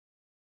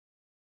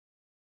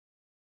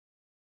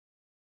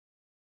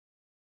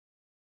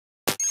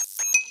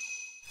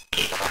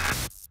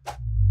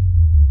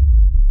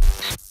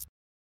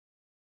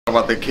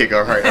About the kick,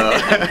 all right.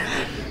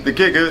 The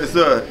kick,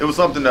 it was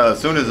something. As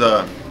soon as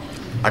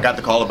I got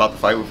the call about the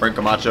fight with Frank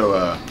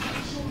Camacho,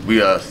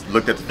 we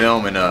looked at the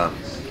film and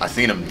I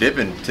seen him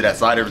dipping to that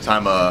side every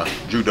time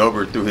Drew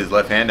Dober threw his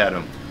left hand at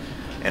him,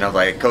 and I was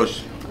like,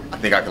 Coach, I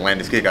think I can land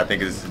this kick. I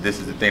think this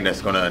is the thing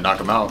that's gonna knock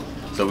him out.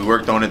 So we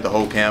worked on it the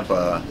whole camp.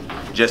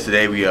 Just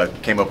today we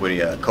came up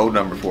with a code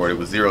number for it. It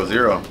was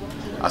 0-0.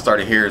 I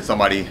started hearing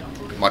somebody,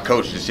 my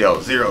coach, just yell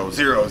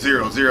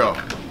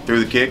 0-0-0-0.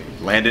 Threw the kick,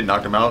 landed,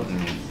 knocked him out, and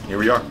here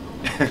we are.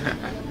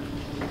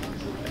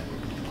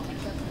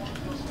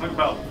 Talk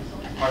about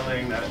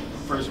parlaying that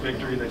first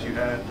victory that you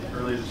had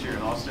earlier this year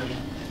in Austin,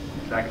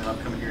 backing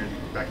up, coming here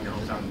and back in your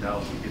hometown in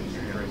Dallas and getting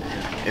your hand raised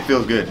again. It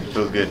feels good. It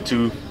feels good.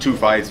 Two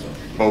fights,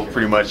 both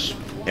pretty much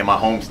in my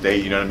home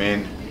state. You know what I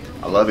mean?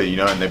 I love it. You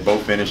know, and they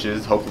both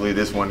finishes. Hopefully,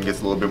 this one gets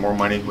a little bit more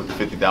money with the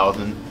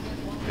 50,000.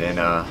 Then,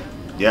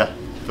 yeah,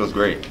 it feels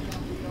great.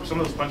 Some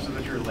of those punches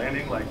that you were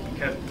landing, like you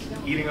kept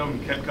eating them,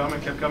 you kept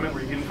coming.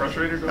 Were you getting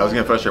frustrated? I was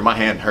getting frustrated. My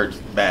hand hurts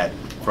bad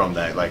from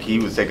that. Like he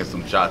was taking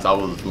some shots, I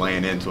was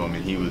laying into him,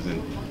 and he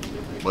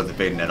wasn't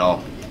fading at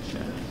all.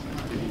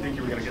 Did you think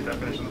you were gonna get that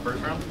finish in the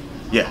first round?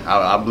 Yeah,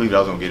 I believed I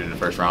was gonna get it in the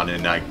first round,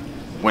 and like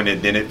when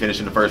it didn't finish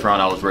in the first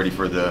round, I was ready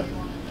for the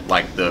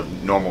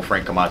normal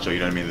Frank Camacho. You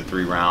know what I mean? The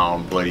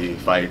 3-round bloody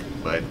fight,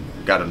 but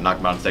got him knocked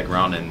him out in the second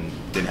round and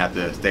didn't have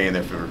to stay in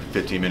there for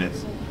 15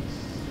 minutes.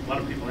 A lot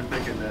of people are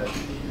thinking that,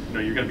 you know,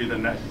 you're going to be the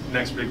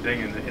next big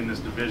thing in this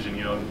division.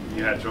 You know,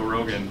 you had Joe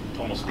Rogan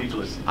almost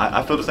speechless.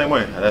 I feel the same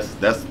way.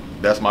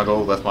 That's my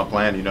goal. That's my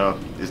plan. You know,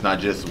 it's not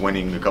just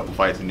winning a couple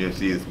fights in the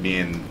UFC. It's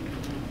being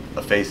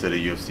a face of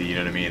the UFC. You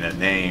know what I mean? A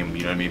name.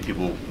 You know what I mean?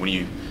 People, when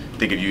you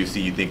think of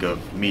UFC, you think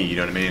of me. You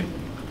know what I mean?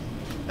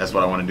 That's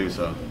what I want to do.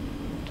 So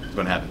it's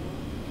going to happen.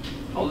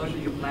 How long do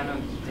you plan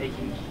on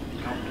taking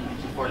the company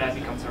before that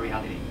becomes a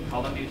reality?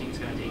 How long do you think it's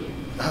going to take you?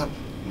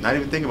 Not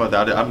even thinking about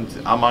that.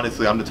 I'm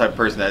honestly, I'm the type of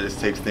person that just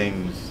takes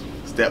things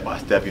step by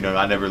step. You know,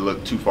 I never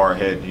look too far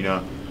ahead. You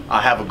know,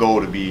 I have a goal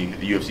to be a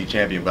UFC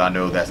champion, but I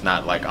know that's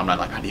not like, I'm not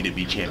like, I need to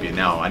be champion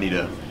now. I need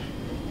to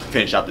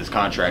finish out this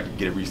contract,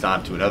 get it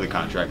re-signed to another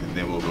contract, and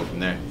then we'll go from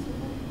there.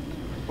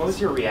 What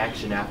was your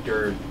reaction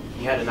after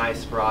you had a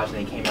nice barrage and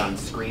they came out and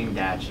screamed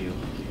at you?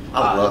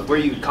 Were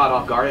you caught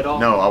off guard at all?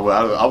 No,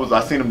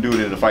 I seen him do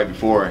it in the fight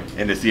before,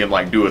 and to see him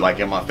like do it like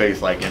in my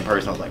face, like in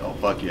person, I was like, oh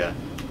fuck yeah.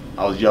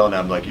 I was yelling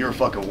at him like, you're a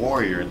fucking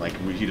warrior, and like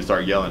he just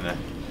started yelling at.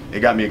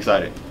 It got me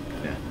excited.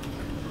 Yeah.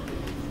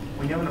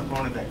 When you have an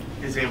opponent that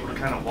is able to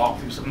kind of walk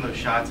through some of those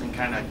shots and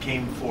kind of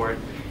came for it,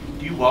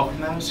 do you welcome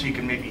them so you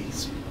can maybe,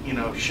 you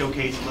know,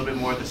 showcase a little bit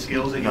more of the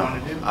skills that you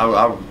want to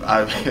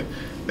do?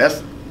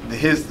 That's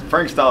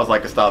Frank's style is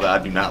like a style that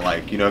I do not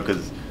like, you know,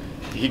 because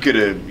he could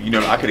have, you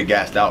know, I could have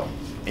gassed out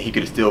and he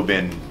could have still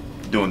been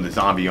doing the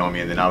zombie on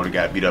me, and then I would have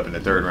got beat up in the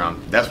third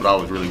round. That's what I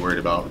was really worried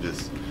about,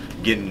 just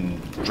getting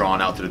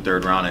drawn out to the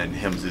third round and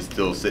him just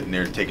still sitting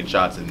there taking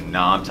shots, and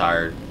now I'm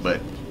tired, but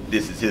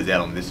this is his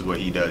element. This is what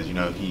he does, you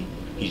know.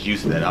 He's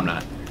used to that. I'm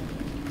not.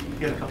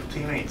 You had a couple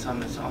teammates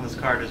on this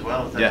card as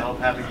well. Does that help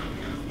having,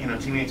 you know,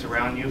 teammates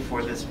around you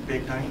for this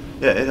big night?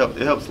 Yeah, it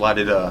helps a lot.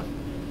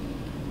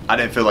 I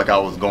didn't feel like I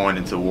was going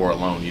into war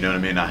alone, you know what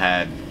I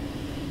mean?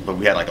 But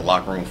we had like a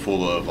locker room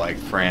full of like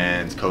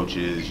friends,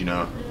 coaches, you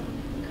know.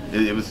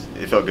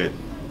 It felt good.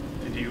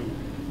 Did you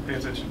pay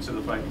attention to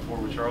the fight before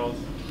with Charles?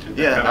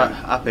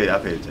 Yeah, I paid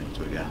attention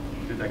to it. Yeah.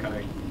 Did that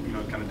kind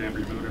of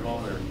dampen your mood at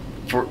all,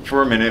 or?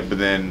 For a minute, but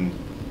then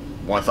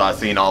once I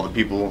seen all the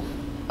people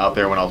out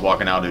there when I was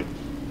walking out, it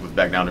was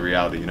back down to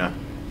reality, you know.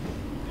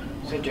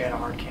 You said you had a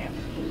hard camp.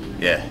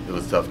 Yeah, it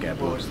was a tough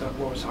camp. What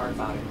was hard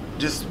about it?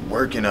 Just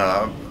working.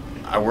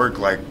 I work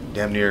like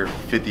damn near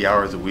 50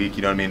 hours a week.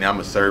 You know what I mean? I'm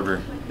a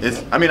server.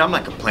 I'm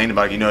not complaining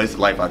about it. You know, it's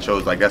the life I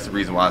chose. Like that's the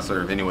reason why I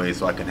serve anyway,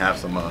 so I can have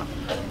some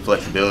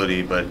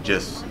flexibility. But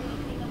just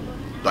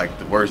like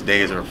the worst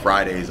days are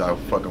Fridays. I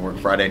fucking work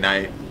Friday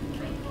night,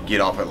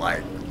 get off at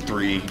like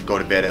 3, go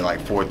to bed at like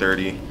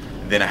 4:30.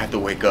 Then I have to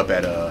wake up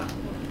at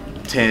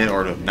 10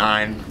 or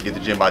 9, get to the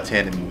gym by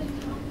 10,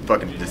 and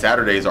fucking the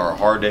Saturdays are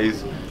hard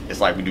days. It's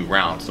like we do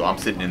rounds, so I'm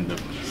sitting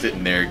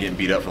there getting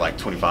beat up for like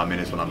 25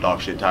 minutes when I'm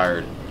dog shit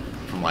tired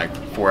from like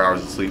 4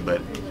 hours of sleep.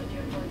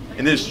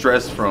 And then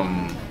stress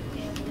from,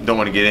 don't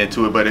want to get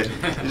into it, but it's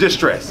just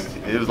stress.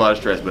 It was a lot of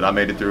stress, but I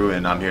made it through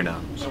and I'm here now.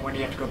 So when do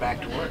you have to go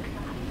back to work?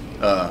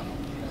 I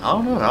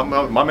don't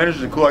know. My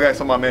managers are cool. I got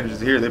some of my managers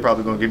here. They're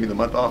probably gonna give me the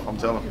month off. I'm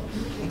telling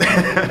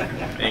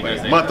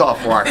them. Month off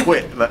before I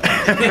quit.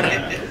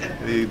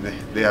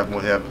 they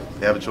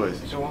have a choice.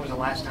 So when was the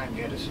last time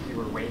you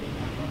were waiting?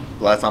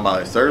 Last time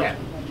I served? Yeah.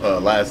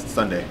 Last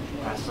Sunday.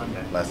 Last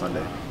Sunday. Last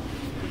Sunday.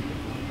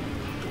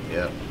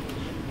 Yeah.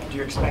 Do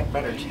you expect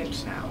better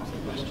tips now? Is the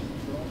question.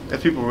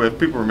 If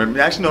people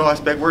remember, actually no, I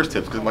expect worse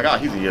tips because I'm like, oh,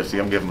 he's in UFC.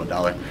 I'm giving him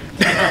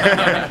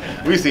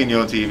 $1. We've seen you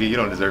on TV. You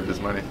don't deserve this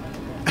money.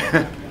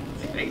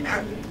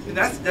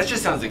 That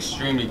just sounds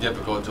extremely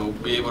difficult to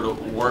be able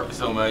to work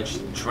so much,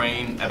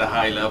 train at a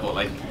high level.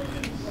 Like,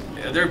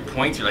 are there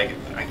points you're like,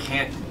 I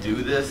can't do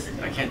this,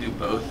 I can't do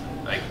both,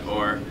 like,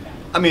 or?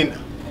 I mean,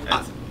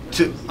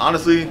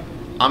 honestly,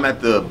 I'm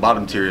at the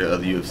bottom tier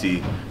of the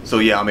UFC, so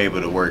yeah, I'm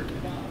able to work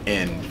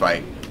and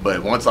fight.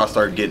 But once I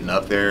start getting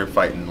up there,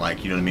 fighting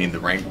like, you know what I mean, the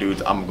ranked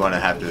dudes, I'm gonna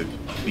have to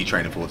be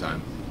training full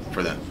time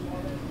for them.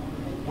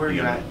 Where are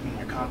you at in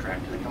your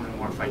contract? Like, how many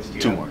more fights do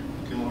you 2 have? more.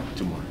 2 more?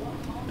 2 more.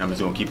 I'm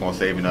just gonna keep on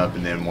saving up,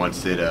 and then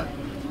once it,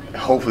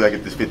 hopefully I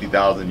get this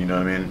 50,000, you know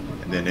what I mean,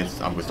 and then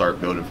I'm gonna start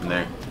building from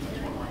there.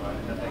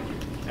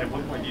 At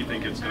what point do you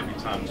think it's going to be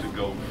time to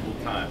go full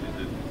time?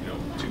 Is it,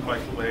 2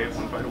 fights away,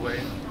 1 fight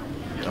away?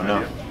 I don't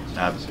know.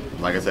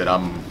 Like I said,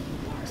 I'm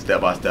step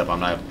by step. I'm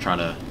not trying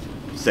to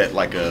set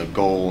like a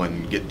goal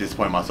and get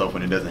disappointed myself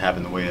when it doesn't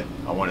happen the way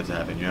I want it to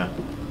happen. Yeah.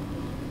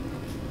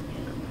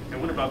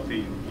 And what about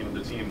the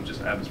team,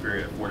 just atmosphere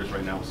at Fortis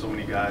right now with so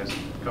many guys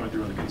coming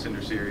through in the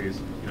Contender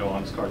Series,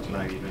 on this card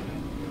tonight even,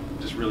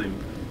 and just really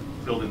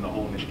building the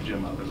whole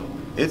gym up as a whole?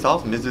 It's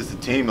awesome. It's just a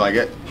team. Like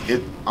it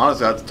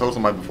honestly, I told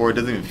somebody before, it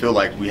doesn't even feel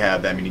like we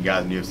have that many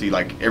guys in the UFC.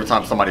 Like every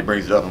time somebody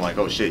brings it up, I'm like,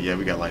 oh shit, yeah,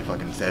 we got like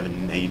fucking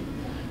 7, 8,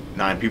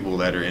 9 people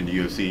that are in the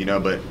UFC,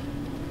 But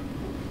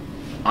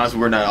honestly,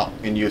 we're not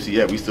in the UFC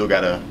yet. We still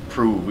gotta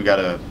prove. We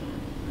gotta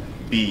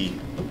be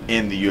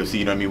in the UFC.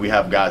 You know what I mean? We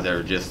have guys that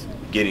are just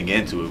getting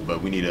into it,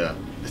 but we need to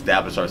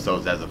establish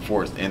ourselves as a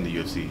force in the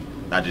UFC,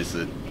 not just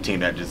a team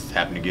that just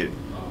happened to get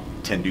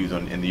 10 dudes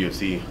in the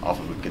UFC off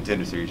of a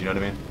Contender Series. You know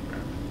what I mean?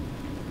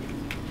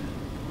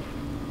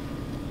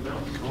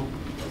 Cool.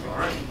 All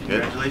right.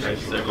 Good.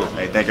 Congratulations. Cool.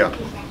 Hey, thank you.